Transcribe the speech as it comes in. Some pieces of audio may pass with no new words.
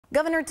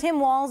Governor Tim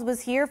Walz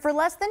was here for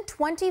less than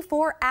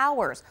 24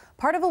 hours,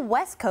 part of a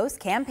West Coast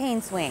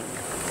campaign swing.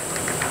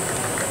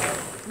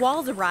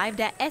 Walz arrived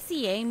at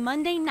SEA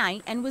Monday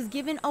night and was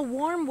given a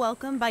warm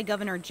welcome by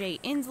Governor Jay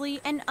Inslee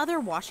and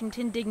other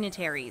Washington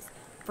dignitaries.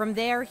 From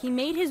there, he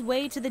made his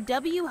way to the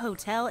W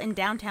Hotel in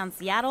downtown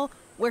Seattle,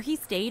 where he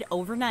stayed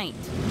overnight.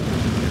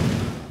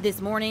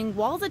 This morning,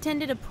 Walz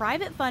attended a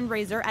private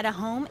fundraiser at a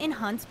home in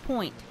Hunts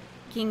Point.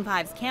 King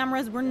 5's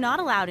cameras were not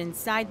allowed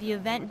inside the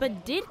event,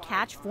 but did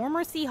catch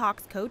former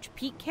Seahawks coach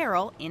Pete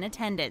Carroll in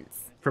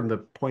attendance. From the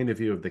point of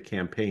view of the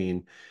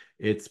campaign,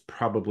 it's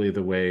probably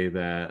the way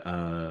that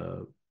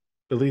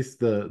at least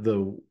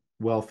the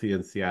wealthy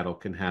in Seattle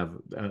can have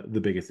the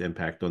biggest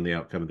impact on the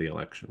outcome of the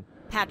election.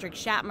 Patrick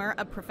Shatmer,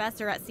 a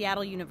professor at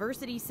Seattle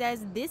University,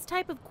 says this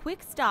type of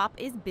quick stop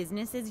is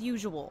business as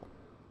usual.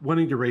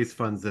 Wanting to raise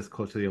funds this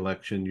close to the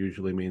election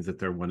usually means that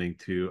they're wanting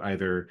to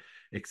either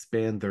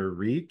expand their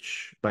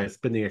reach by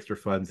spending extra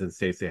funds in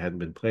states they hadn't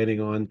been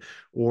planning on,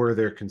 or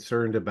they're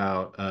concerned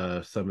about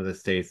some of the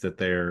states that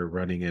they're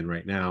running in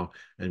right now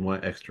and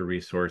want extra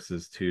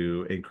resources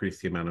to increase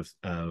the amount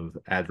of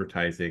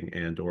advertising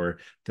and or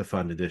to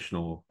fund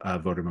additional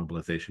voter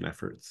mobilization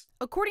efforts.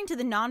 According to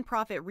the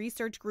nonprofit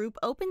research group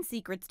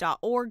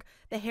OpenSecrets.org,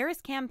 the Harris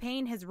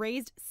campaign has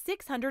raised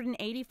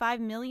 $685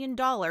 million,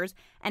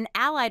 and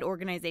allied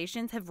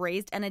organizations have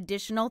raised an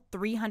additional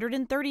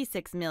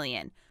 $336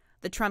 million.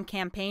 The Trump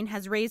campaign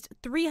has raised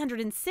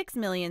 $306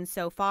 million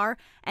so far,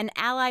 and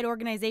allied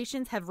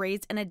organizations have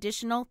raised an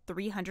additional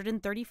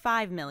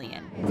 $335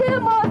 million.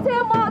 Tim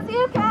Walz,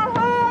 you can't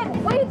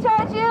hide! We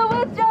charge you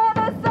with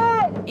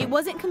genocide! It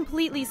wasn't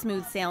completely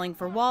smooth sailing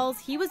for Walz.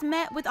 He was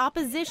met with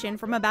opposition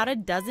from about a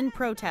dozen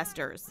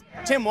protesters.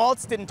 Tim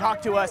Walz didn't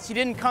talk to us. He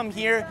didn't come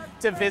here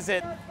to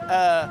visit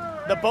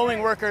the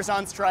Boeing workers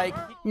on strike.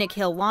 Nick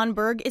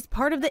Hill-Lonberg is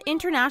part of the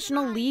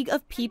International League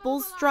of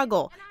People's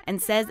Struggle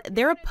and says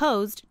they're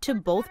opposed to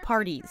both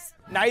parties.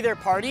 Neither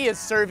party is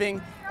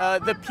serving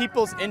the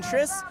people's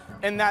interests,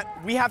 and that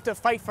we have to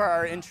fight for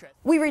our interests.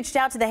 We reached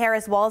out to the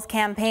Harris-Walz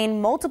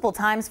campaign multiple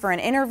times for an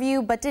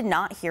interview, but did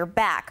not hear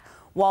back.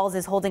 Walz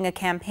is holding a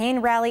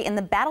campaign rally in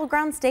the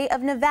battleground state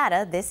of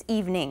Nevada this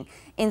evening.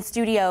 In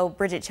studio,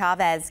 Bridget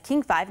Chavez,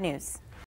 King 5 News.